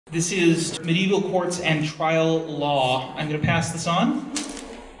This is Medieval Courts and Trial Law. I'm going to pass this on.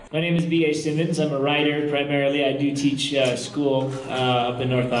 My name is B.A. Simmons. I'm a writer primarily. I do teach school up in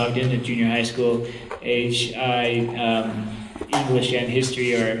North Ogden at junior high school age. English and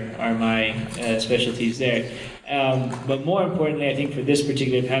history are my specialties there. But more importantly, I think for this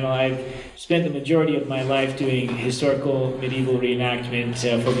particular panel, I've spent the majority of my life doing historical medieval reenactment,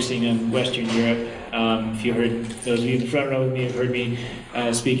 focusing on Western Europe. If you heard, those of you in the front row with me have heard me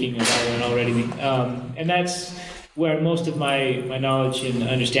speaking about it already. And that's where most of my knowledge and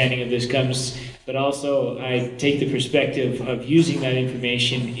understanding of this comes, but also I take the perspective of using that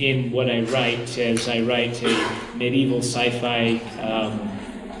information in what I write, as I write a medieval sci-fi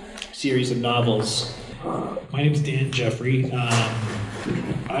series of novels. My name is Dan Jeffery. This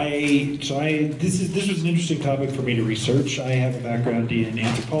was an interesting topic for me to research. I have a background in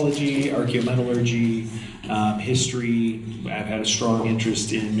anthropology, archaeometallurgy, history. I've had a strong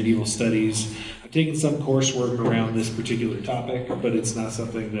interest in medieval studies. I've taken some coursework around this particular topic, but it's not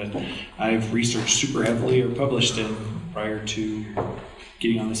something that I've researched super heavily or published in prior to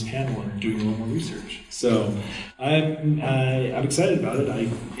getting on this panel and doing a little more research. So I'm excited about it,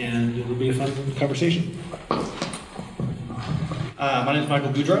 and it'll be a fun conversation. My name is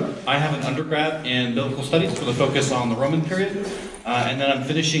Micheal Boudreaux. I have an undergrad in biblical studies with a focus on the Roman period, and then I'm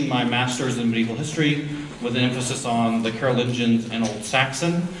finishing my master's in medieval history with an emphasis on the Carolingians and Old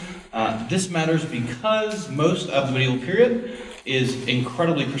Saxon. This matters because most of the medieval period is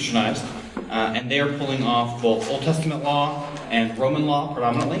incredibly Christianized, and they are pulling off both Old Testament law and Roman law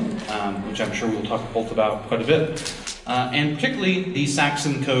predominantly, which I'm sure we'll talk both about quite a bit, and particularly the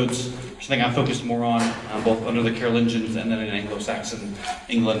Saxon codes, which I think I focused more on both under the Carolingians and then in Anglo-Saxon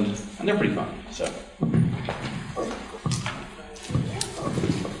England, and they're pretty fun.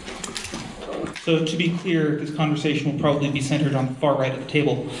 So to be clear, this conversation will probably be centered on the far right of the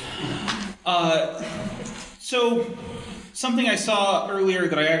table. So something I saw earlier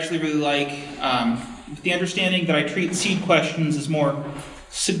that I actually really like, with the understanding that I treat seed questions as more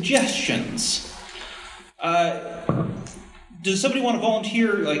suggestions. Does somebody want to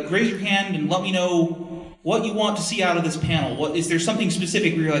volunteer, raise your hand and let me know what you want to see out of this panel? Is there something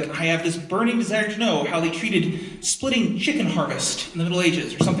specific where you're like, I have this burning desire to know how they treated splitting chicken harvest in the Middle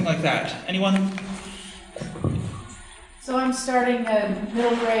Ages, or something like that? Anyone? So I'm starting a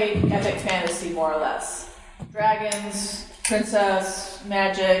middle grade epic fantasy, more or less. Dragons, princess,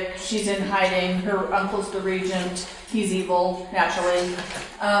 magic, she's in hiding, her uncle's the regent, he's evil, naturally.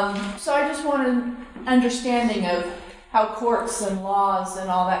 So I just want an understanding of how courts and laws and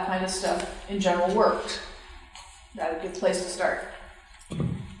all that kind of stuff in general worked. That's a good place to start.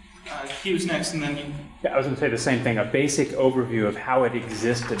 He was next, and then you. Yeah, I was going to say the same thing, a basic overview of how it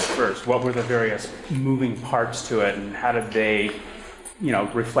existed first. What were the various moving parts to it, and how did they,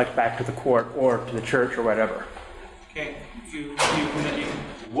 reflect back to the court or to the church or whatever? Okay, you.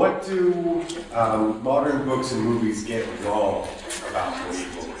 What do modern books and movies get wrong about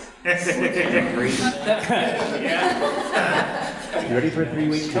medieval? You ready for a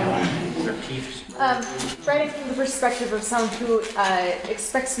 3-week challenge? Writing from the perspective of someone who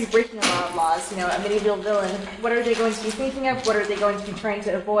expects to be breaking a lot of laws, a medieval villain, what are they going to be thinking of? What are they going to be trying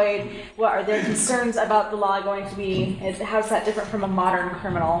to avoid? What are their concerns about the law going to be? How's that different from a modern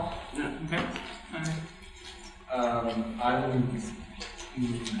criminal? Okay.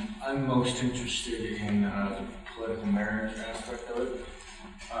 I'm most interested in the political marriage aspect of it.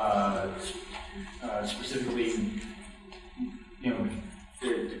 Specifically,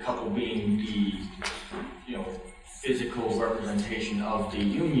 the couple being the, physical representation of the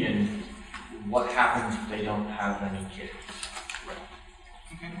union. What happens if they don't have any kids?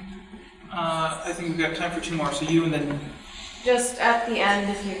 Okay. I think we've got time for 2 more. So you and then. Just at the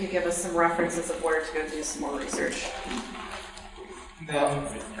end, if you could give us some references of where to go do some more research. Then.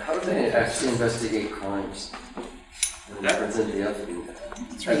 How do they actually investigate crimes and present the evidence?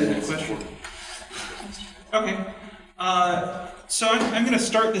 That's a really good question. Okay. So I'm going to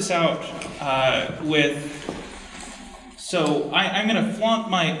start this out with. So I'm going to flaunt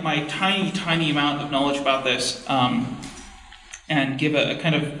my tiny amount of knowledge about this and give a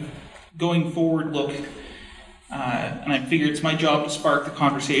kind of going forward look. And I figure it's my job to spark the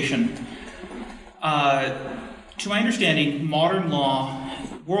conversation. To my understanding, modern law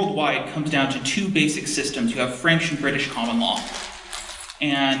worldwide comes down to 2 basic systems. You have French and British common law.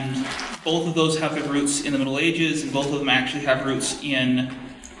 And both of those have their roots in the Middle Ages, and both of them actually have roots in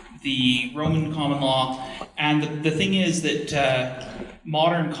the Roman common law. And the thing is that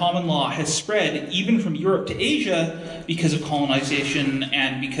modern common law has spread even from Europe to Asia because of colonization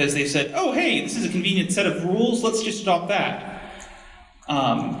and because they said, oh, hey, this is a convenient set of rules, let's just adopt that.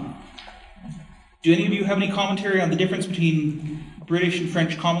 Do any of you have any commentary on the difference between British and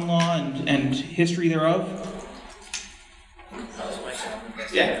French common law and history thereof?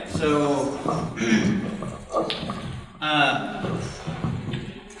 Yeah, so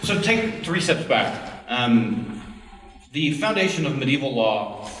take 3 steps back. The foundation of medieval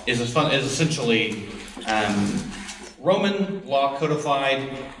law is essentially Roman law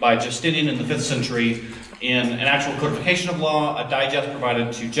codified by Justinian in the 5th century in an actual codification of law, a digest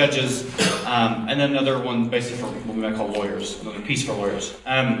provided to judges, and then another one basically for what we might call lawyers, another piece for lawyers.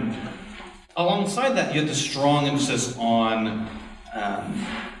 Alongside that, you have this strong emphasis on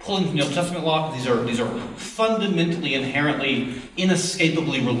pulling from the Old Testament law. These are fundamentally, inherently,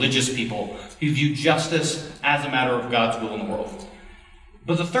 inescapably religious people who view justice as a matter of God's will in the world.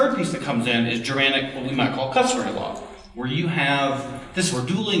 But the third piece that comes in is Germanic, what we might call customary law, where you have this where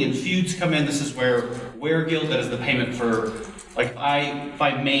dueling and feuds come in. This is where weregild, that is the payment for, like, if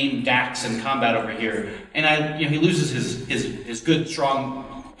I maim Dax in combat over here, and he loses his good strong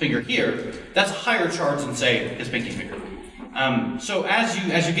finger here, that's a higher charge than, say, his pinky finger. So as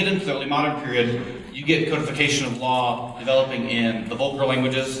you get into the early modern period, you get codification of law developing in the vulgar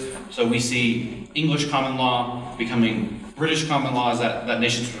languages. So we see English common law becoming British common law as that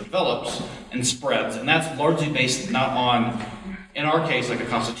nation sort of develops and spreads. And that's largely based not on, in our case, like a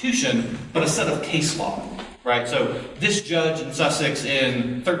constitution, but a set of case law, right? So this judge in Sussex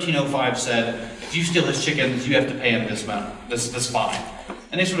in 1305 said, if you steal his chickens, you have to pay him this amount, this fine.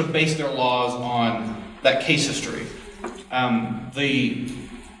 And they sort of base their laws on that case history.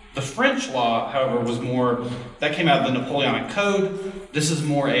 The French law, however, was more, that came out of the Napoleonic Code. This is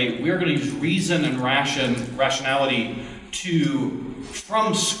more we're going to use reason and rationality to,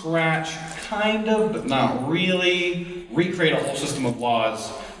 from scratch, kind of, but not really, recreate a whole system of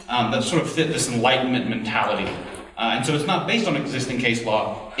laws that sort of fit this Enlightenment mentality. And so it's not based on existing case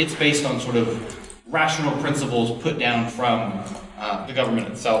law, it's based on sort of rational principles put down from the government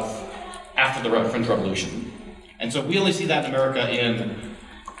itself after the French Revolution. And so we only see that in America in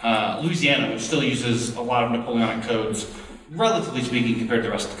Louisiana, which still uses a lot of Napoleonic codes, relatively speaking, compared to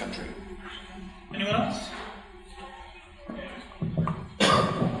the rest of the country. Anyone else?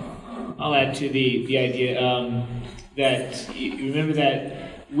 I'll add to the idea that you remember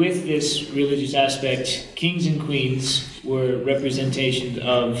that with this religious aspect, kings and queens were representations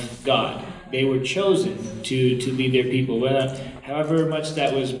of God. They were chosen to lead their people. However much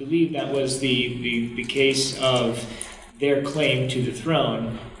that was believed, that was the case of their claim to the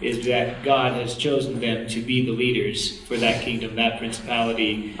throne, is that God has chosen them to be the leaders for that kingdom, that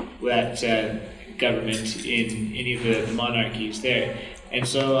principality, that government in any of the monarchies there. And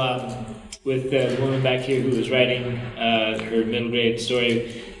so with the woman back here who was writing her middle grade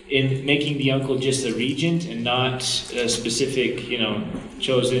story, in making the uncle just a regent and not a specific,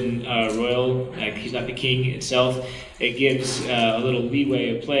 chosen royal, like he's not the king itself, it gives a little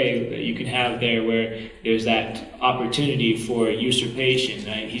leeway of play that you can have there where there's that opportunity for usurpation,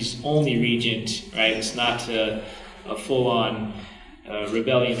 right? He's only regent, right? It's not a full-on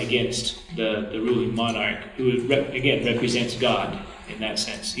rebellion against the ruling monarch, who again represents God in that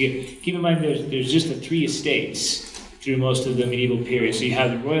sense. Keep in mind there's just the 3 estates through most of the medieval period. So you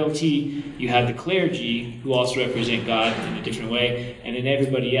have the royalty, you have the clergy, who also represent God in a different way, and then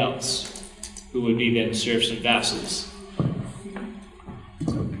everybody else, who would be then serfs and vassals.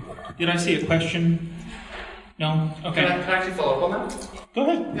 Did I see a question? No? Okay. Can I actually follow up on that? Go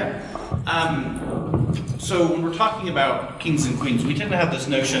ahead. Yeah. So when we're talking about kings and queens, we tend to have this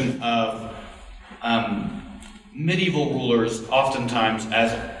notion of medieval rulers oftentimes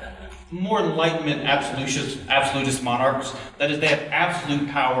as more Enlightenment absolutist monarchs. That is, they have absolute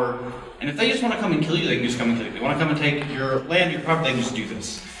power, and if they just want to come and kill you, they can just come and kill you. If they want to come and take your land, your property, they can just do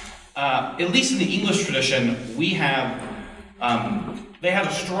this. At least in the English tradition, we have they have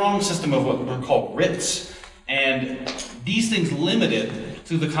a strong system of what were called writs, and these things limited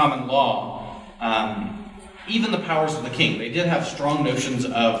through the common law even the powers of the king. They did have strong notions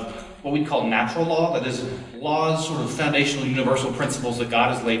of what we call natural law, that is, laws, sort of foundational universal principles that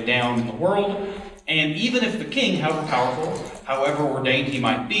God has laid down in the world. And even if the king, however powerful, however ordained he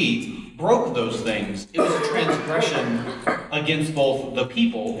might be, broke those things, it was a transgression against both the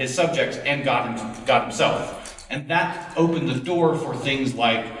people, his subjects, and God himself. And that opened the door for things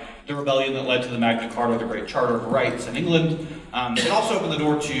like the rebellion that led to the Magna Carta, the Great Charter of Rights in England. It also opened the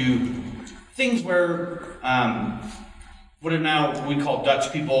door to things where what are now we call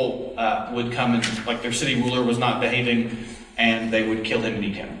Dutch people would come and, like, their city ruler was not behaving, and they would kill him and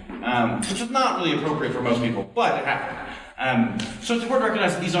eat him, which is not really appropriate for most people, but it happened. So it's important to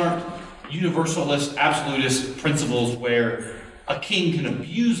recognize that these aren't universalist, absolutist principles where a king can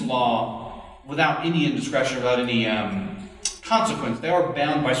abuse law without any indiscretion, without any consequence. They are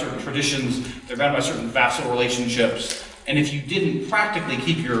bound by certain traditions, they're bound by certain vassal relationships, and if you didn't practically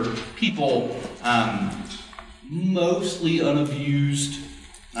keep your people mostly unabused,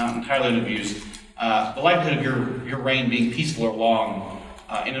 not entirely unabused, the likelihood of your reign being peaceful or long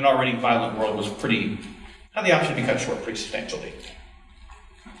in an already violent world was had the option to be cut short pretty substantially.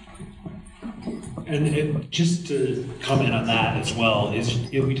 And just to comment on that as well, is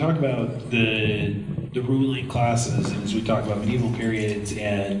if we talk about the ruling classes, and as we talk about medieval periods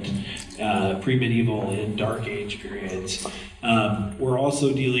and pre-medieval and Dark Age periods, we're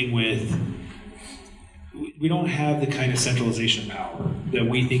also dealing with, we don't have the kind of centralization of power that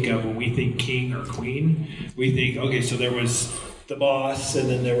we think of when we think king or queen. We think, okay, so there was the boss, and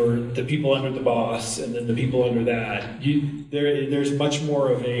then there were the people under the boss, and then the people under that. There's much more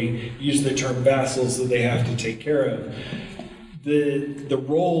of use the term vassals that they have to take care of. The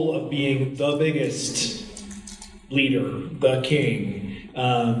role of being the biggest leader, the king.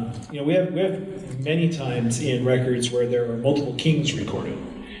 We have many times in records where there are multiple kings recorded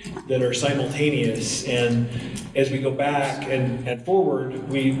that are simultaneous, and as we go back and forward,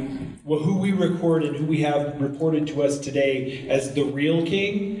 who we record and who we have reported to us today as the real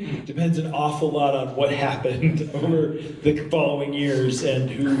king depends an awful lot on what happened over the following years and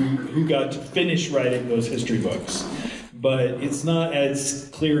who got to finish writing those history books. But it's not as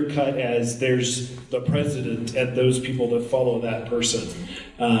clear cut as there's the president and those people that follow that person.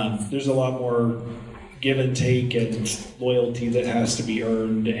 There's a lot more give and take and loyalty that has to be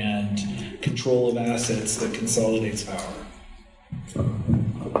earned and control of assets that consolidates power.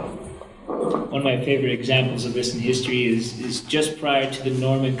 One of my favorite examples of this in history is just prior to the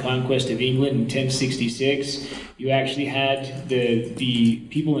Norman conquest of England in 1066. You actually had the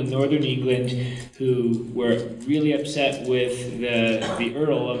people in northern England who were really upset with the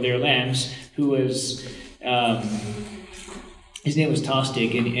Earl of their lands, who was his name was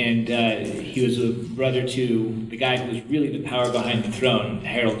Tostig, and he was a brother to the guy who was really the power behind the throne,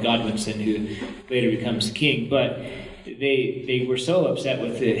 Harold Godwinson, who later becomes the king. But they were so upset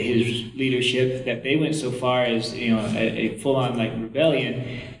with his leadership that they went so far as a full-on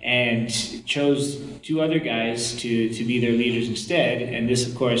rebellion, and chose two other guys to be their leaders instead. And this,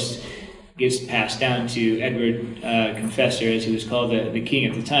 of course, gets passed down to Edward Confessor, as he was called, the king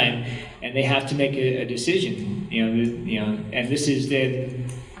at the time. And they have to make a decision, and this is then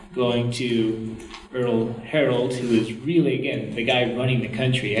going to Earl Harold, who is really, again, the guy running the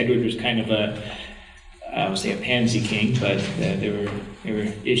country. Edward was kind of I would say a pansy king, but there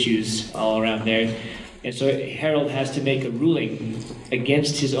were issues all around there. And so Harold has to make a ruling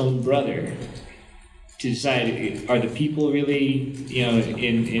against his own brother to decide, are the people really,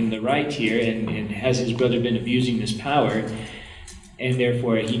 in the right here, and has his brother been abusing this power, and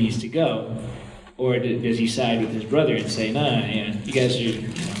therefore he needs to go? Or does he side with his brother and say, no, you guys are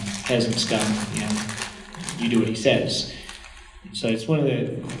peasant scum, you do what he says? So it's one of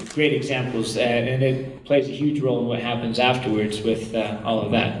the great examples, and it plays a huge role in what happens afterwards with all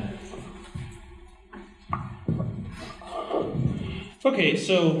of that. Okay,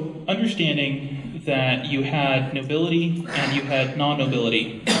 so understanding that you had nobility and you had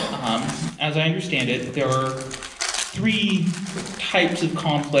non-nobility, as I understand it, there are three types of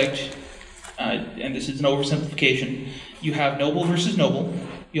conflict, and this is an oversimplification. You have noble versus noble,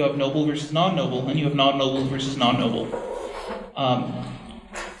 you have noble versus non-noble, and you have non-noble versus non-noble.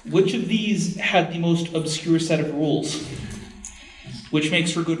 Which of these had the most obscure set of rules, which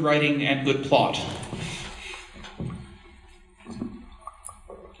makes for good writing and good plot?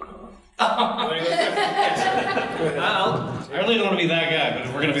 I really don't want to be that guy, but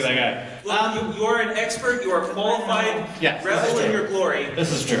we're going to be that guy. Well, you are an expert, you are qualified, revel in your glory.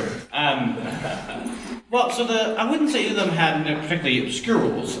 This is true. Well, so I wouldn't say either of them had particularly obscure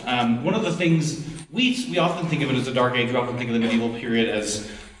rules. One of the things, we often think of it as a Dark Age, we often think of the medieval period as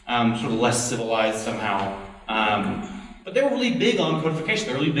sort of less civilized somehow. But they were really big on codification.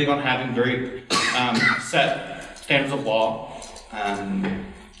 They were really big on having very set standards of law.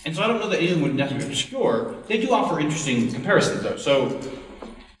 And so I don't know that anything would necessarily be obscure. They do offer interesting comparisons, though. So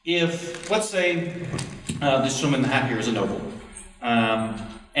if, let's say, this gentleman in the hat here is a noble,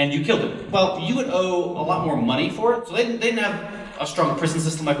 and you killed him, well, you would owe a lot more money for it. So they didn't have a strong prison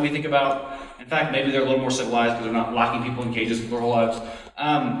system like we think about. In fact, maybe they're a little more civilized because they're not locking people in cages for their whole lives.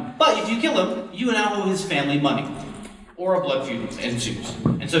 But if you kill him, you now owe his family money, or a blood feud ensues.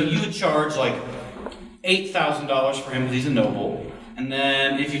 And so you would charge like $8,000 for him because he's a noble. And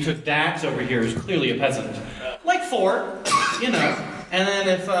then if you took Dax over here, who's clearly a peasant, like 4, And then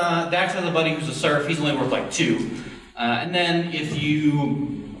if Dax has a buddy who's a serf, he's only worth like 2. And then if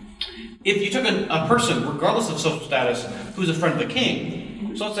you took a person, regardless of social status, who's a friend of the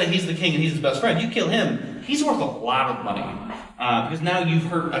king, so let's say he's the king and he's his best friend, you kill him, he's worth a lot of money. Because now you've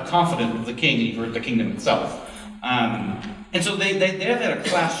hurt a confidant of the king and you've hurt the kingdom itself. And so they have had a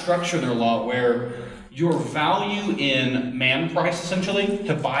class structure in their law where your value in man price, essentially,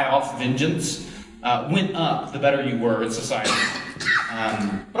 to buy off vengeance, went up the better you were in society.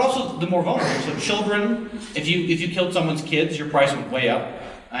 But also the more vulnerable. So children, if you killed someone's kids, your price went way up.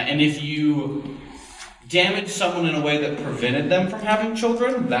 And if you damaged someone in a way that prevented them from having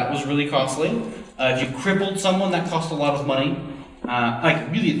children, that was really costly. If you crippled someone, that cost a lot of money. Like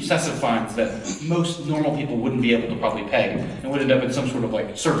really excessive fines that most normal people wouldn't be able to probably pay and would end up in some sort of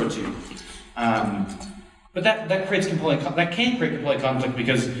like servitude. But that can create compelling conflict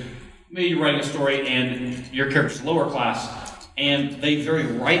because maybe you're writing a story and your character's lower class and they very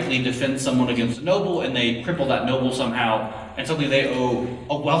rightly defend someone against a noble and they cripple that noble somehow and suddenly they owe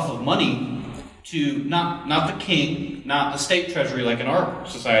a wealth of money to not the king, not the state treasury like in our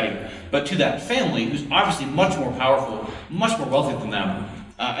society, but to that family who's obviously much more powerful, much more wealthy than them.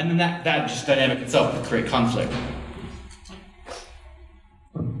 And then that just dynamic itself could create conflict.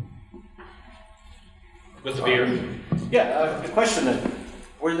 With the beer. Yeah, a question then.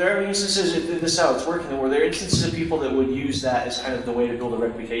 Were there any instances, if this is how it's working, were there instances of people that would use that as kind of the way to build a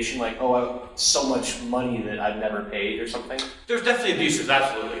reputation, like, oh, I have so much money that I've never paid or something? There's definitely abuses,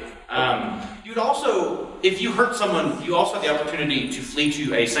 absolutely. You'd also, if you hurt someone, you also have the opportunity to flee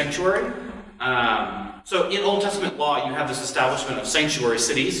to a sanctuary. So in Old Testament law, you have this establishment of sanctuary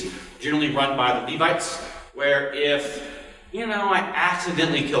cities, generally run by the Levites, where if, I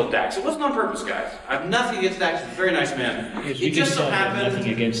accidentally killed Dax. It wasn't on purpose, guys. I have nothing against Dax. He's a very nice man. It just so happened,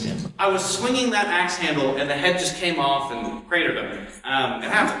 nothing against him. I was swinging that axe handle and the head just came off and cratered him. It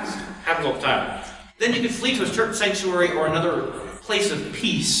happens. It happens all the time. Then you could flee to a certain sanctuary or another place of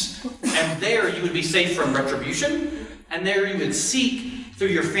peace, and there you would be safe from retribution, and there you would seek, through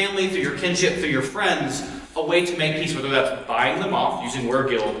your family, through your kinship, through your friends, a way to make peace, whether that's buying them off, using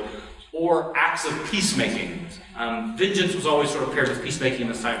word guild, or acts of peacemaking. Vengeance was always sort of paired with peacemaking in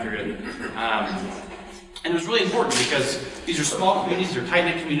this time period. And it was really important because these are small communities, they're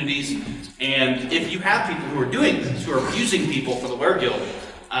tight-knit communities, and if you have people who are doing this, who are abusing people for the were guild,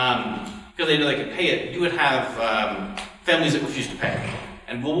 because they know they could pay it, you would have families that refuse to pay.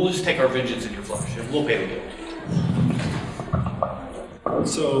 And we'll just take our vengeance in your flesh, and we'll pay the guild.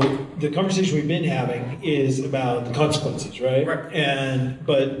 So the conversation we've been having is about the consequences, right? Right.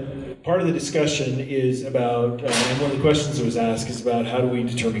 But part of the discussion is about, and one of the questions that was asked is about how do we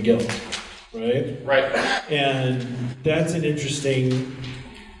determine guilt, right? Right. And that's an interesting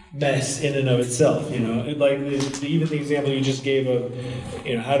mess in and of itself, like even the example you just gave of,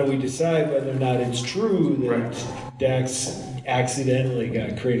 how do we decide whether or not it's true that Dax accidentally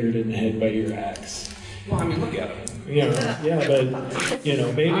got cratered in the head by your axe? Well, I mean, look at it. But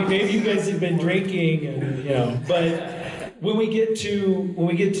maybe you guys have been drinking, and but when we get to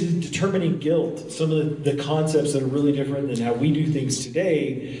determining guilt, some of the concepts that are really different than how we do things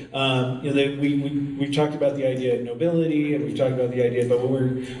today, we've talked about the idea of nobility, and we've talked about the idea, but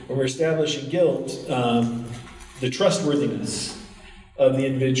when we're establishing guilt, the trustworthiness of the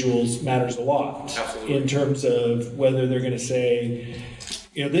individuals matters a lot. Absolutely. In terms of whether they're going to say,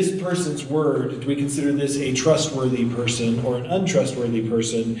 this person's word, do we consider this a trustworthy person or an untrustworthy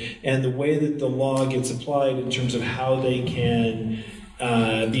person? And the way that the law gets applied in terms of how they can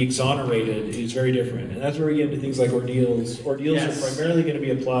be exonerated is very different. And that's where we get into things like ordeals. Ordeals Yes. are primarily going to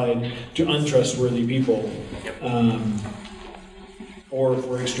be applied to untrustworthy people or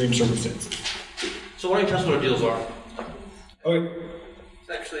for extreme circumstances. So why don't you tell us what ordeals are? Okay. It's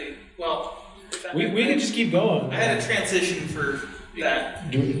actually, well, We can just keep going. I had a transition for that.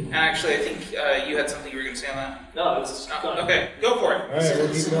 And actually, I think you had something you were going to say on that. No, it's Okay, go for it. All right,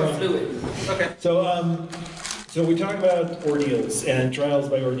 we'll keep going. fluid. Okay. So we talk about ordeals and trials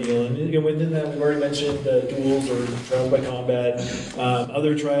by ordeal, and within that we've already mentioned duels or trials by combat.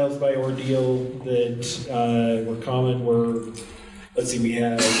 Other trials by ordeal that were common were, let's see, we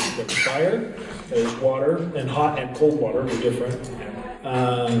have the fire, there's water, and hot and cold water were different.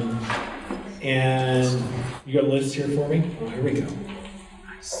 And you got a list here for me? Oh, here we go.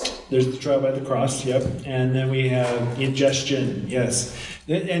 There's the trial by the cross, yep. And then we have ingestion, yes.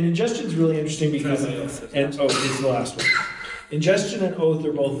 And ingestion is really interesting because, and oath is the last one. Ingestion and oath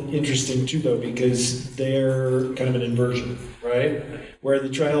are both interesting too, though, because they're kind of an inversion, right? Where the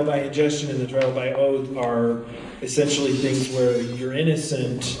trial by ingestion and the trial by oath are essentially things where you're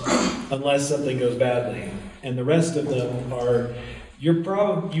innocent unless something goes badly. And the rest of them are,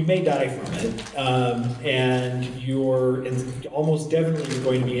 you may die from it, and almost definitely you're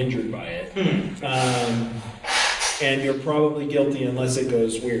going to be injured by it, and you're probably guilty unless it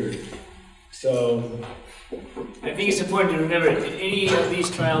goes weird. So, I think it's important to remember any of the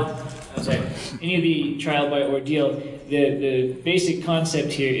trial by ordeal, the basic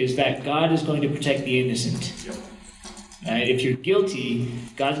concept here is that God is going to protect the innocent. If you're guilty,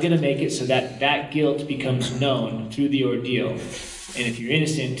 God's going to make it so that that guilt becomes known through the ordeal. And if you're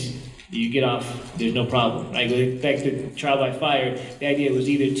innocent, you get off, there's no problem. Right? Going back to trial by fire, the idea was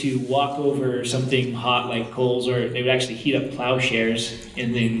either to walk over something hot like coals, or they would actually heat up plowshares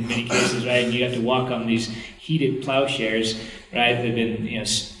in many cases, right? And you have to walk on these heated plowshares, right? They've been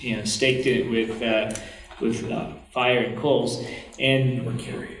staked in with fire and coals, and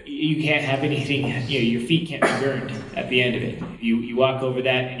you can't have anything. Your feet can't be burned at the end of it. You walk over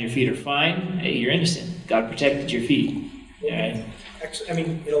that, and your feet are fine. Hey, you're innocent. God protected your feet. Right? Actually, I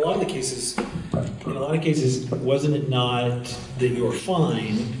mean, in a lot of cases, wasn't it not that you were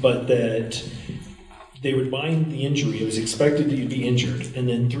fine, but that they would bind the injury? It was expected that you'd be injured, and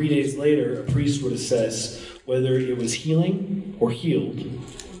then 3 days later, a priest would assess whether it was healing or healed,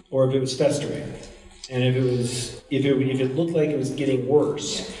 or if it was festering. And if it looked like it was getting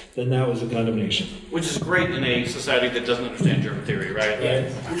worse, then that was a condemnation. Which is great in a society that doesn't understand germ theory, right?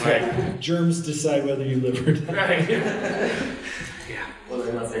 Right. Germs decide whether you live or die. Right. Whether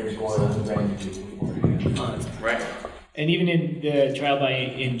or not they respond to the Right. And even in the trial by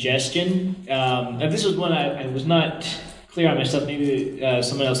ingestion, now this was one I was not clear on myself. Maybe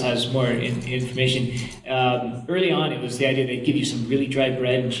someone else has more information. Early on, it was the idea they'd give you some really dry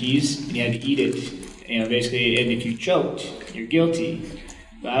bread and cheese, and you had to eat it. Basically, and if you choked, you're guilty.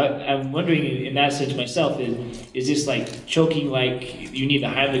 I'm wondering, in that sense myself, is this like choking like you need the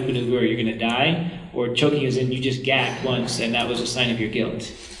Heimlich maneuver or you're going to die? Or choking as in you just gagged once and that was a sign of your guilt?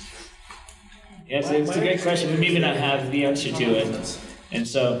 Yes, it's a great question. We may not have the answer to it. And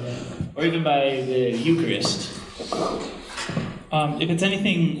so, or even by the Eucharist. If it's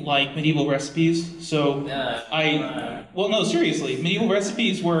anything like medieval recipes, no, seriously, medieval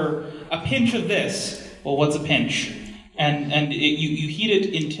recipes were a pinch of this. Well, what's a pinch? And you heat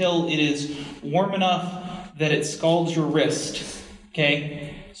it until it is warm enough that it scalds your wrist.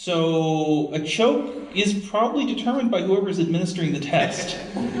 Okay? So a choke is probably determined by whoever's administering the test,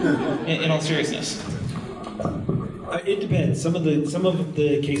 in all seriousness. It depends. Some of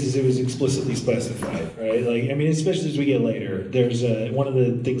the cases it was explicitly specified, right? Especially as we get later. There's one of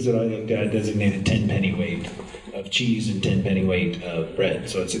the things that I looked at designated 10 penny weight of cheese and 10 penny weight of bread.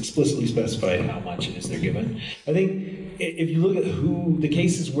 So it's explicitly specified how much it is they're given. I think if you look at the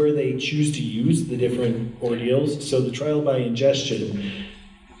cases where they choose to use the different ordeals, so the trial by ingestion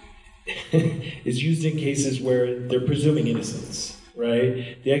is used in cases where they're presuming innocence.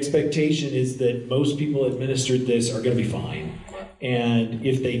 Right? The expectation is that most people administered this are going to be fine. And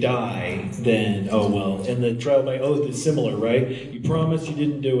if they die, then, oh well. And the trial by oath is similar, right? You promise you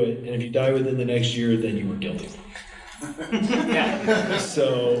didn't do it, and if you die within the next year, then you were guilty. Yeah.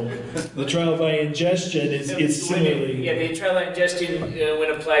 So the trial by ingestion is similarly... The trial by ingestion, when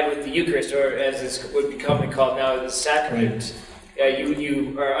applied with the Eucharist, or as it's would be commonly called now, the sacrament,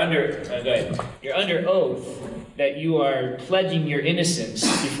 you are you're under oath that you are pledging your innocence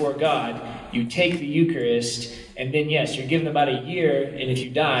before God. You take the Eucharist, and then yes, you're given about a year, and if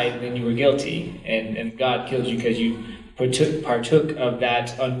you die, then you were guilty, and God kills you because you partook of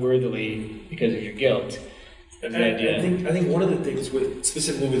that unworthily because of your guilt. That's the idea. I think one of the things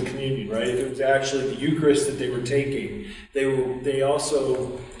specifically with communion, right? If it was actually the Eucharist that they were taking, they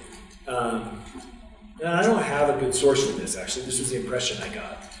also. And I don't have a good source for this. Actually, this was the impression I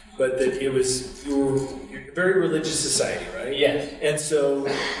got. But that you're a very religious society, right? Yes. And so,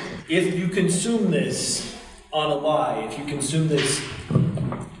 if you consume this on a lie, if you consume this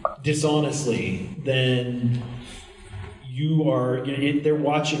dishonestly, then they're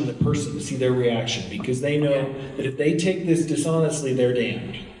watching the person to see their reaction, because they know that if they take this dishonestly, they're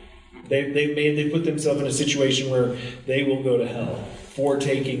damned. They put themselves in a situation where they will go to hell for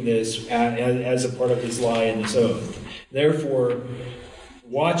taking this as a part of this lie and this oath. Therefore,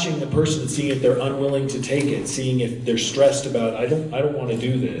 watching the person, seeing if they're unwilling to take it, seeing if they're stressed about, I don't want to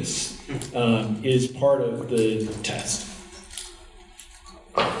do this, is part of the test.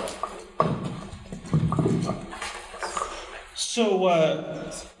 So,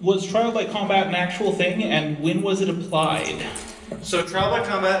 was trial by combat an actual thing, and when was it applied? So trial by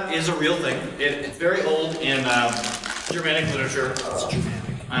combat is a real thing. It's very old in Germanic literature.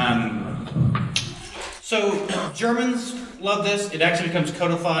 So Germans love this. It actually becomes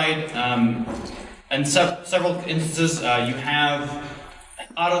codified. In several instances, you have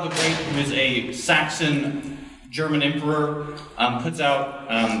Otto the Great, who is a Saxon German emperor, puts out,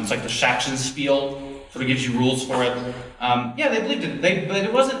 it's like the Saxon-Spiel, sort of gives you rules for it. Yeah, they believed it, but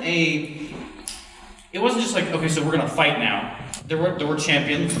it wasn't just like, okay, so we're gonna fight now. There were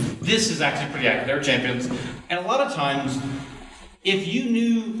champions. This is actually pretty accurate, there were champions. And a lot of times, if you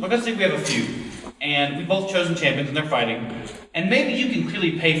knew, like let's say we have a feud, and we both chosen champions and they're fighting, and maybe you can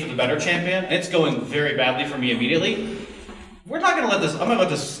clearly pay for the better champion, and it's going very badly for me immediately, I'm not gonna let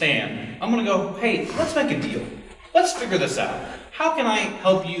this stand. I'm gonna go, hey, let's make a deal. Let's figure this out. How can I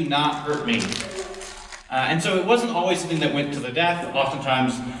help you not hurt me? And so it wasn't always something that went to the death.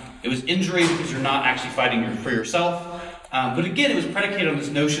 Oftentimes it was injury because you're not actually fighting for yourself. But again, it was predicated on this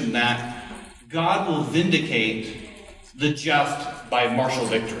notion that God will vindicate the just by martial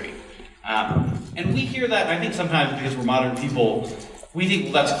victory. And we hear that, I think sometimes because we're modern people, we think,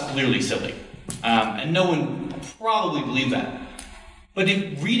 well, that's clearly silly. And no one probably believed that. But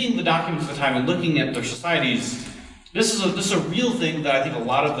in reading the documents of the time and looking at their societies, this is a real thing that I think a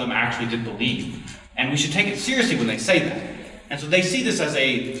lot of them actually did believe. And we should take it seriously when they say that. And so they see this as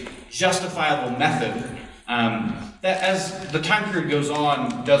a justifiable method that as the time period goes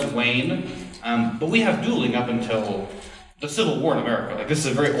on does wane. But we have dueling up until the Civil War in America. Like, this is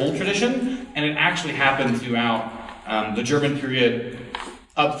a very old tradition, and it actually happened throughout the German period,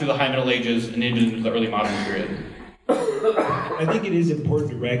 up through the High Middle Ages, and into the early modern period. I think it is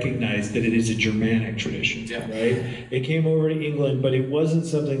important to recognize that it is a Germanic tradition, right? It came over to England, but it wasn't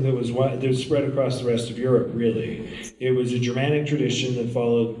something that was spread across the rest of Europe, really. It was a Germanic tradition that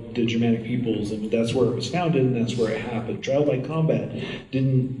followed the Germanic peoples, and that's where it was founded, and that's where it happened. Trial by combat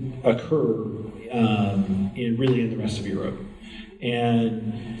didn't occur in the rest of Europe.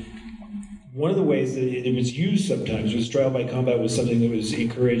 And one of the ways that it was used sometimes was trial by combat was something that was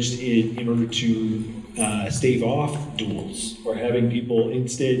encouraged in order to stave off duels, or having people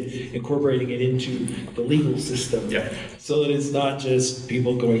instead incorporating it into the legal system, so that it's not just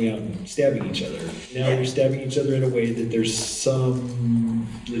people going out and stabbing each other. Now you're stabbing each other in a way that there's some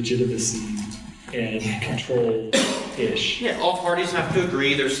legitimacy and control-ish. Yeah, all parties have to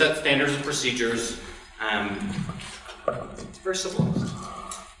agree. There's set standards and procedures. It's very civilized.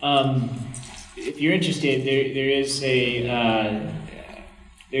 If you're interested, there is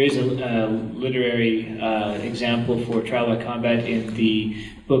a literary example for trial by combat in the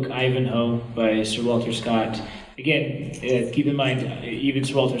book Ivanhoe by Sir Walter Scott. Again, keep in mind, even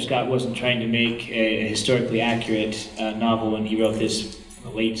Sir Walter Scott wasn't trying to make a historically accurate novel when he wrote this in the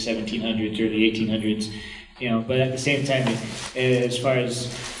late 1700s, early 1800s. But at the same time, as far as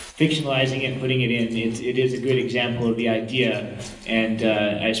fictionalizing it and putting it in, it is a good example of the idea, and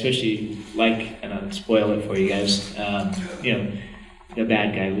I especially like, and I'll spoil it for you guys, the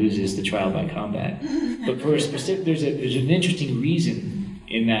bad guy loses the trial by combat. But for a specific, there's an interesting reason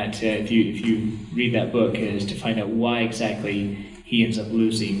in that, if you read that book, is to find out why exactly he ends up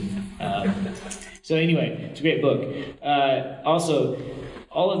losing. So anyway, it's a great book. Also,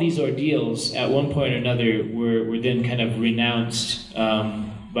 all of these ordeals, at one point or another, were then kind of renounced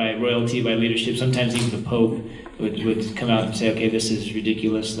by royalty, by leadership. Sometimes even the Pope would come out and say, okay, this is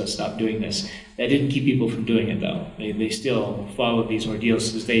ridiculous, let's stop doing this. That didn't keep people from doing it, though. They still followed these ordeals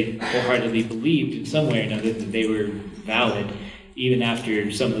because they wholeheartedly believed in some way or another that they were valid, even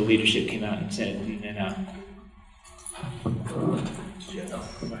after some of the leadership came out and said, no.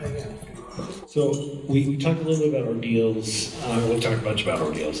 So we talked a little bit about ordeals. We'll talk a bunch about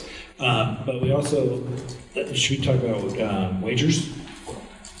ordeals. But we also, should we talk about wagers?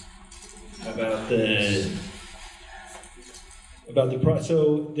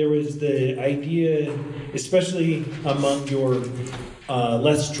 So there was the idea, especially among your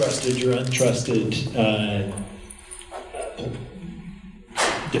less trusted, your untrusted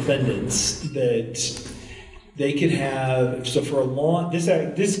defendants, that they could have, so for a long,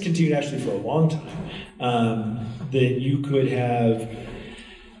 this continued actually for a long time, that you could have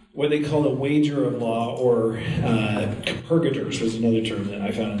what they call a wager of law, or purgators was another term that I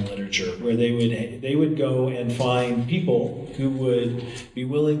found in the literature, where they would go and find people who would be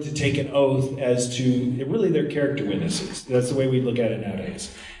willing to take an oath as to really their character witnesses. That's the way we look at it nowadays.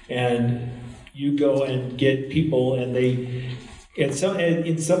 And you go and get people, and in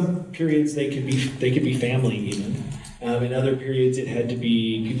some periods they could be family even. In other periods, it had to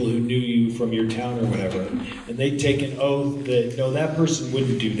be people who knew you from your town or whatever, and they'd take an oath that, no, that person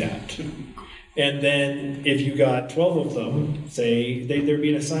wouldn't do that. And then if you got 12 of them, say, there'd be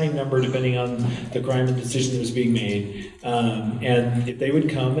an assigned number depending on the crime and decision that was being made, and if they would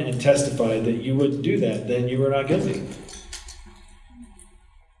come and testify that you wouldn't do that, then you were not guilty.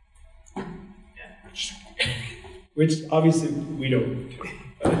 Which obviously we don't.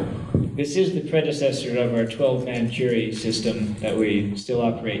 This is the predecessor of our 12-man jury system that we still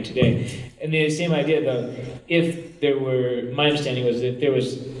operate today. And the same idea, though, if there were, my understanding was that there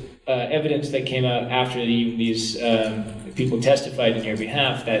was evidence that came out after these people testified in your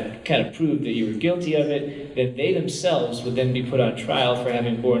behalf that kind of proved that you were guilty of it, then they themselves would then be put on trial for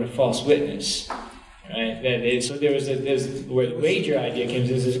having borne a false witness. Right? So there's where the wager idea came,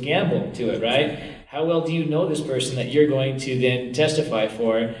 there's a gamble to it, right? How well do you know this person that you're going to then testify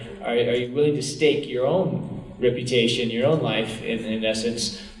for? Are you willing to stake your own reputation, your own life, in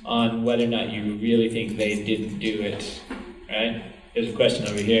essence, on whether or not you really think they didn't do it, right? There's a question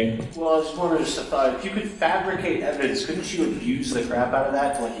over here. Well, I just wanted to thought, if you could fabricate evidence, couldn't you abuse the crap out of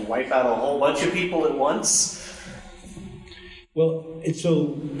that to like wipe out a whole bunch of people at once? Well,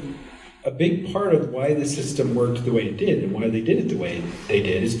 so a big part of why the system worked the way it did and why they did it the way they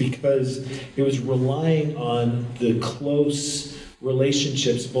did is because it was relying on the close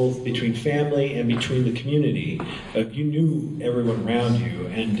relationships both between family and between the community. You knew everyone around you,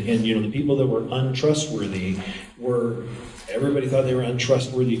 and you know the people that were untrustworthy were. Everybody thought they were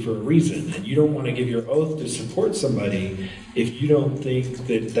untrustworthy for a reason, and you don't want to give your oath to support somebody if you don't think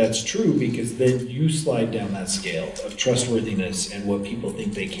that that's true, because then you slide down that scale of trustworthiness and what people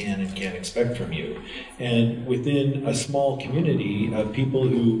think they can and can't expect from you. And within a small community of people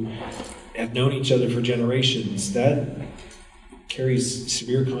who have known each other for generations, that carries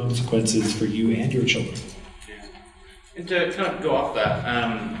severe consequences for you and your children. And to kind of go off that,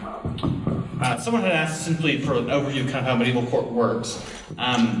 someone had asked simply for an overview of kind of how medieval court works.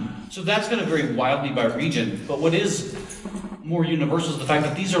 So that's going to vary wildly by region, but what is more universal is the fact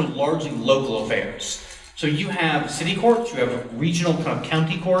that these are largely local affairs. So you have city courts, you have regional kind of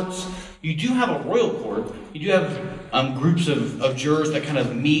county courts, you do have a royal court, you do have groups of jurors that kind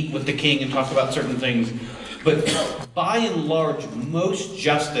of meet with the king and talk about certain things, but by and large, most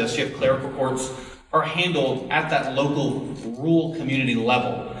justice, you have clerical courts, are handled at that local rural community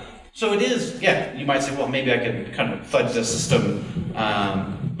level. So it is, yeah, you might say, well, maybe I could kind of fudge the system.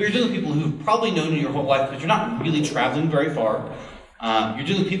 But you're dealing with people who've probably known you your whole life because you're not really traveling very far. You're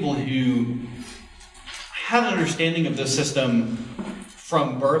dealing with people who have an understanding of the system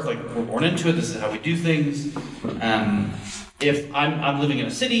from birth, like we're born into it, this is how we do things. If I'm living in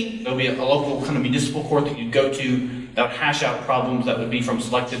a city, there'll be a local kind of municipal court that you'd go to that would hash out problems that would be from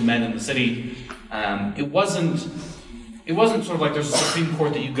selected men in the city. It wasn't sort of like there's a Supreme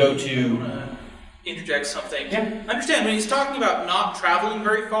Court that you go to. Interject something. Yeah. Understand, when he's talking about not traveling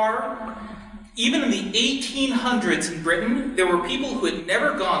very far, even in the 1800s in Britain, there were people who had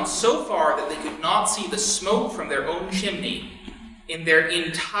never gone so far that they could not see the smoke from their own chimney in their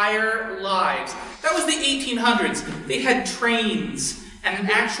entire lives. That was the 1800s. They had trains and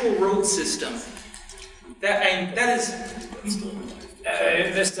an actual road system. That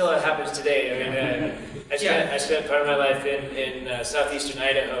still happens today. I spent part of my life in southeastern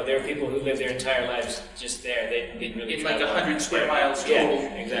Idaho. There are people who live their entire lives just there. They didn't really in like travel. 100 square miles total.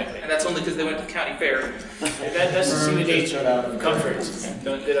 Yeah, exactly. And that's only because they went to the county fair. That doesn't seem to date comforts.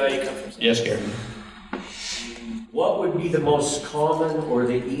 Don't get all your comforts. Yes, Gary. What would be the most common or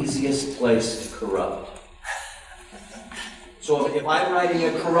the easiest place to corrupt? So if I'm writing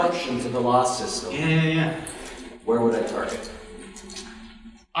a corruption to the law system, where would I target?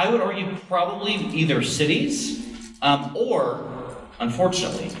 I would argue probably either cities or,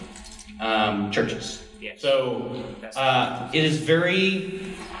 unfortunately, churches. Yes. So it is there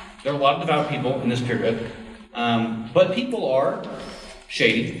are a lot of devout people in this period, but people are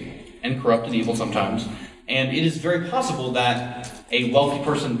shady and corrupt and evil sometimes, and it is very possible that a wealthy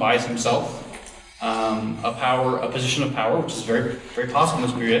person buys himself a position of power, which is very, very possible in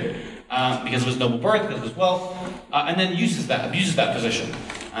this period, because of his noble birth, because of his wealth, and then abuses that position.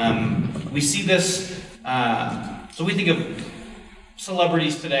 We see this, so we think of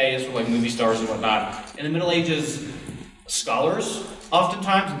celebrities today as sort of like movie stars and whatnot. In the Middle Ages, scholars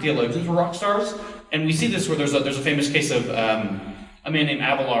oftentimes and theologians were rock stars, and we see this where there's a famous case of a man named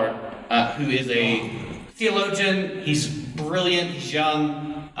Abelard, who is a theologian. He's brilliant, he's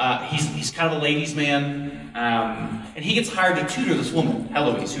young, he's kind of a ladies' man, and he gets hired to tutor this woman,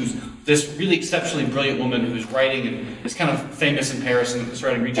 Heloise, who's this really exceptionally brilliant woman who's writing and is kind of famous in Paris and the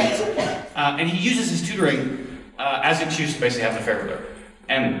surrounding regions. And he uses his tutoring as an excuse to basically have an affair with her.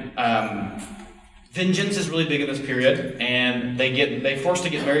 And vengeance is really big in this period, and they're forced to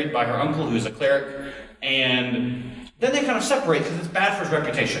get married by her uncle, who is a cleric, and then they kind of separate because it's bad for his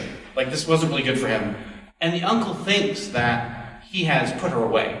reputation. Like, this wasn't really good for him. And the uncle thinks that he has put her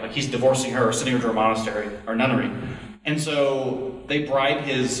away, like he's divorcing her or sending her to a monastery or nunnery. And so they bribe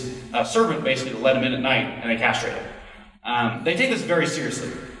his servant basically to let him in at night, and they castrate him. They take this very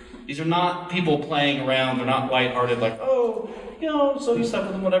seriously. These are not people playing around. They're not lighthearted, like, oh, so you slept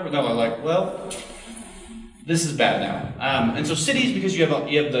with them, whatever. No, they're like, well, this is bad now. And so cities, because you have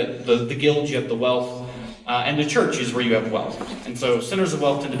the guilds, you have the wealth, and the church is where you have wealth. And so centers of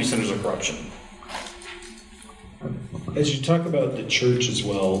wealth tend to be centers of corruption. As you talk about the church as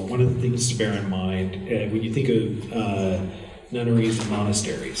well, one of the things to bear in mind when you think of nunneries and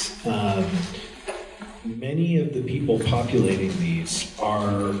monasteries, many of the people populating these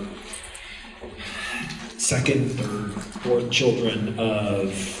are second, third, fourth children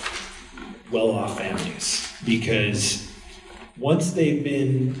of well-off families, because once they've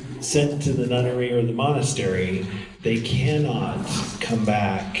been sent to the nunnery or the monastery, they cannot come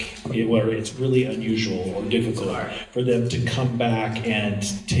back, where it's really unusual or difficult for them to come back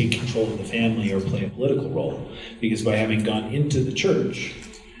and take control of the family or play a political role. Because by having gone into the church,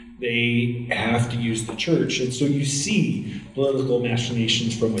 they have to use the church. And so you see political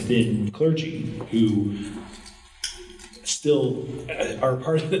machinations from within clergy who still are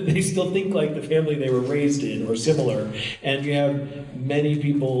part of it. They still think like the family they were raised in or similar. And you have many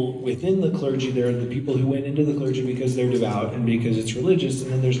people within the clergy. There are the people who went into the clergy because they're devout and because it's religious.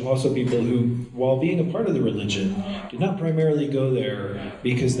 And then there's also people who, while being a part of the religion, did not primarily go there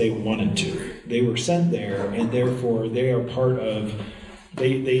because they wanted to. They were sent there, and therefore they are part of,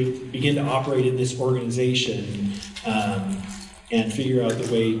 they begin to operate in this organization and figure out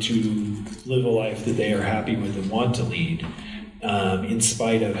the way to live a life that they are happy with and want to lead, in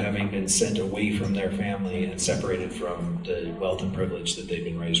spite of having been sent away from their family and separated from the wealth and privilege that they've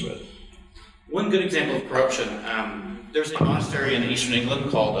been raised with. One good example of corruption, there's a monastery in eastern England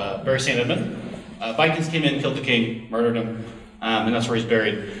called Bury St. Edmund. Vikings came in, killed the king, murdered him, and that's where he's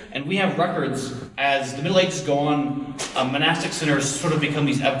buried. And we have records, as the Middle Ages go on, monastic centers sort of become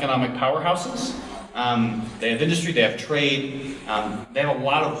these economic powerhouses. They have industry, they have trade, they have a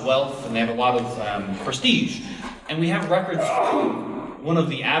lot of wealth, and they have a lot of prestige. And we have records from one of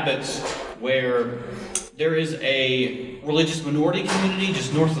the abbots where there is a religious minority community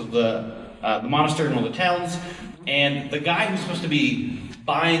just north of the monastery in one of the towns, and the guy who's supposed to be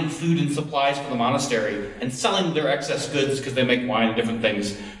buying food and supplies for the monastery and selling their excess goods because they make wine and different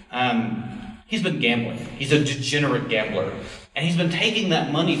things, he's been gambling. He's a degenerate gambler. And he's been taking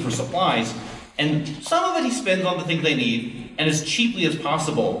that money for supplies, and some of it he spends on the things they need, and as cheaply as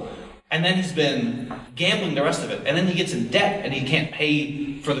possible, and then he's been gambling the rest of it. And then he gets in debt, and he can't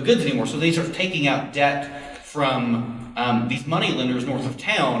pay for the goods anymore, so they start taking out debt from these money lenders north of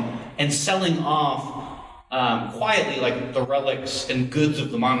town and selling off quietly, like the relics and goods of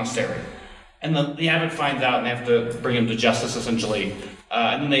the monastery. And the abbot finds out, and they have to bring him to justice, essentially.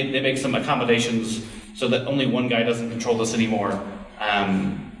 And then they make some accommodations so that only one guy doesn't control this anymore.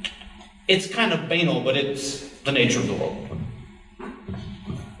 It's kind of banal, but it's the nature of the world.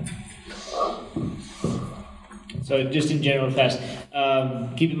 So just in general, fast,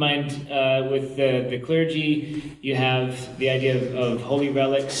 keep in mind with the clergy, you have the idea of holy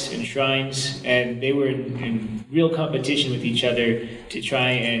relics and shrines, and they were in real competition with each other to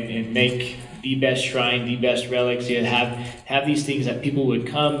try and make the best shrine, the best relics. You have these things that people would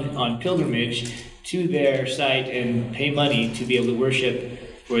come on pilgrimage to their site and pay money to be able to worship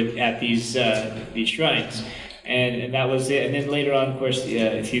at these shrines. And that was it. And then later on, of course,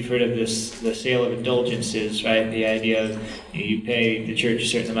 if you've heard of the sale of indulgences, right? The idea of you pay the church a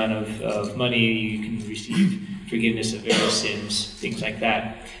certain amount of money, you can receive forgiveness of various sins, things like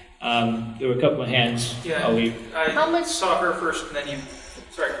that. There were a couple of hands. Yeah, How much saw her first, and then you.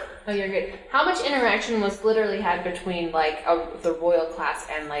 Sorry. Oh, you're good. How much interaction was literally had between the royal class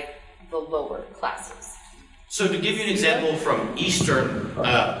and the lower classes? So to give you an example from Eastern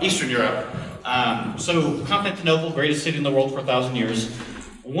Europe, so Constantinople, greatest city in the world for 1,000 years,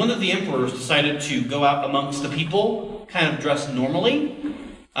 one of the emperors decided to go out amongst the people, kind of dressed normally.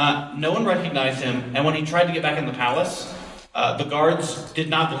 No one recognized him, and when he tried to get back in the palace, the guards did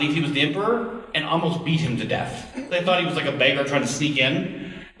not believe he was the emperor and almost beat him to death. They thought he was like a beggar trying to sneak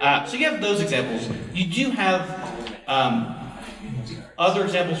in. So you have those examples. You do have other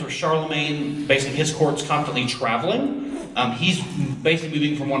examples where Charlemagne, basically his court's constantly traveling. He's basically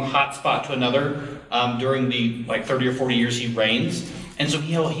moving from one hot spot to another during the 30 or 40 years he reigns. And so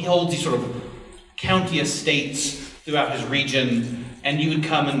he holds these sort of county estates throughout his region, and you would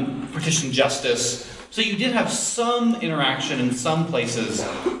come and petition justice. So you did have some interaction in some places,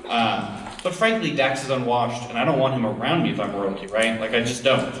 but frankly, Dax is unwashed, and I don't want him around me if I'm royalty, right? I just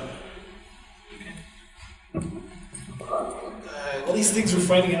don't. All these things we're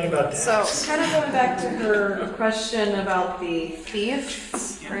finding out about Dax. So, kind of going back to her question about the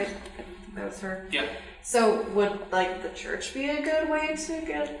thieves, right? That was her. Yeah. So, would the church be a good way to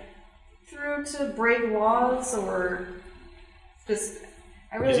get through to break laws, or just?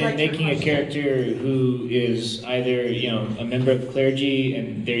 I really Is it like making a character who is either, a member of clergy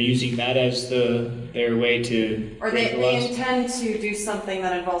and they're using that as their way to Or break they the laws? intend to do something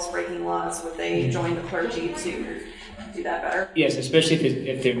that involves breaking laws. Would they join the clergy to do that better? Yes, especially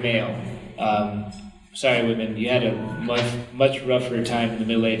if they're male. Sorry, women, you had a much rougher time in the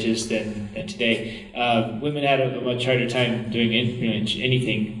Middle Ages than today. Women had a much harder time doing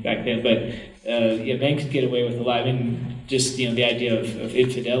anything back then, but men could get away with a lot. I mean, just the idea of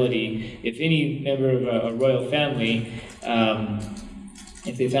infidelity. If any member of a royal family,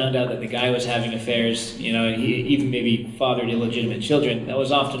 if they found out that the guy was having affairs, and he even maybe fathered illegitimate children, that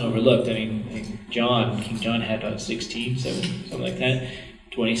was often overlooked. I mean, King John had about 16, something like that.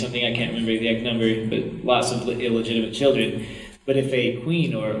 20-something, I can't remember the exact number, but lots of illegitimate children. But if a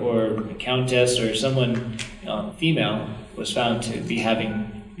queen or a countess or someone female was found to be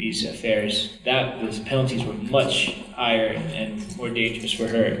having these affairs, the penalties were much higher and more dangerous for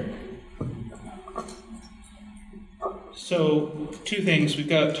her. So, two things. We've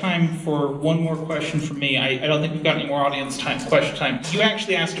got time for one more question from me. I don't think we've got any more audience question time. You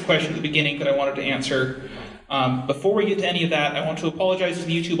actually asked a question at the beginning that I wanted to answer. Before we get to any of that, I want to apologize to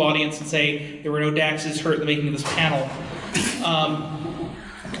the YouTube audience and say there were no Daxes hurt in the making of this panel.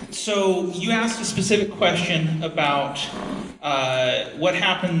 So you asked a specific question about what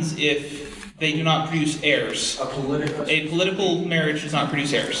happens if they do not produce heirs. A political marriage does not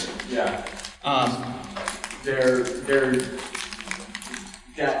produce heirs. Yeah.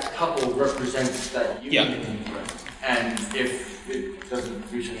 That couple represents that union. Yeah. And if it doesn't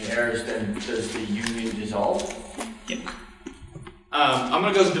produce any heirs, then does the union dissolve? Yeah. I'm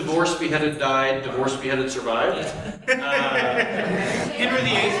going to go divorced, beheaded, died, divorced, beheaded, survived. Henry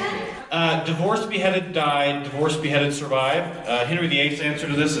VIII, divorced, beheaded, died, divorced, beheaded, survived. Henry VIII's answer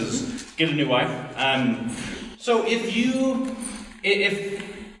to this is get a new wife. So if you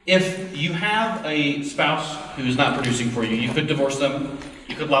have a spouse who's not producing for you, you could divorce them,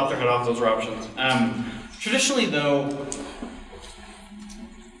 you could lop their head off, those are options. Traditionally, though,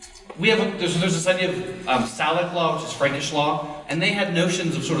 there's this idea of Salic law, which is Frankish law, and they had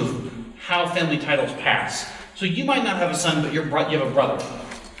notions of sort of how family titles pass. So you might not have a son, but you have a brother,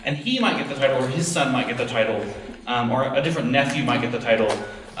 and he might get the title, or his son might get the title, or a different nephew might get the title.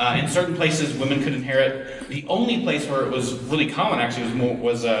 In certain places, women could inherit. The only place where it was really common, actually,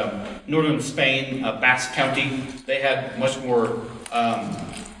 was northern Spain, Basque County. They had much more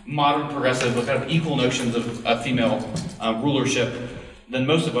modern, progressive, with kind of equal notions of female rulership than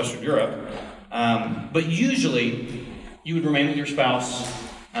most of Western Europe. But usually, you would remain with your spouse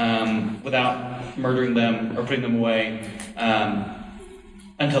without murdering them or putting them away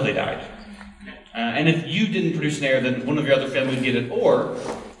until they died. And if you didn't produce an heir, then one of your other family would get it. Or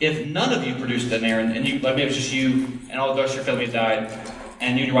if none of you produced an heir, and maybe it was just you and all the rest of your family died,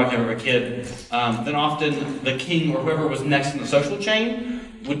 and you and your wife never have a kid, then often the king or whoever was next in the social chain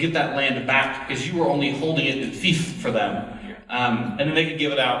would get that land back because you were only holding it in fief for them. And then they could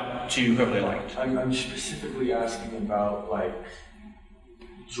give it out to whoever they liked. I'm specifically asking about,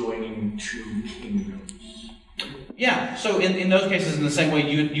 joining two kingdoms. Yeah, so in those cases, in the same way,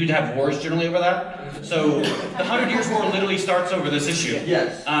 you'd have wars generally over that. So the 100 Years' War literally starts over this issue.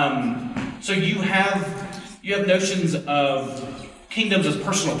 Yes. So you have notions of kingdoms as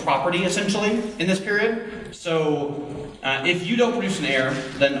personal property, essentially, in this period. So if you don't produce an heir,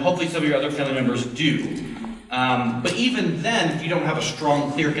 then hopefully some of your other family members do. But even then, if you don't have a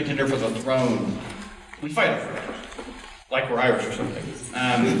strong, clear contender for the throne, we fight over it. Like we're Irish or something.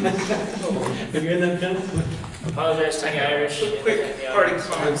 Have you heard that, Ken? Apologize to the Irish. Quick parting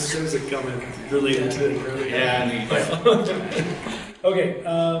comments. As soon as it comes related to it earlier. Yeah. Okay.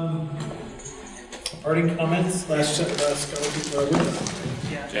 Parting comments. Last couple.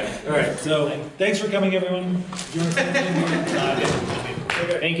 Yeah. All right. So thanks for coming, everyone. Do you want to say anything?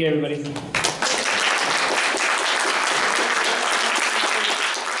 Thank you, everybody.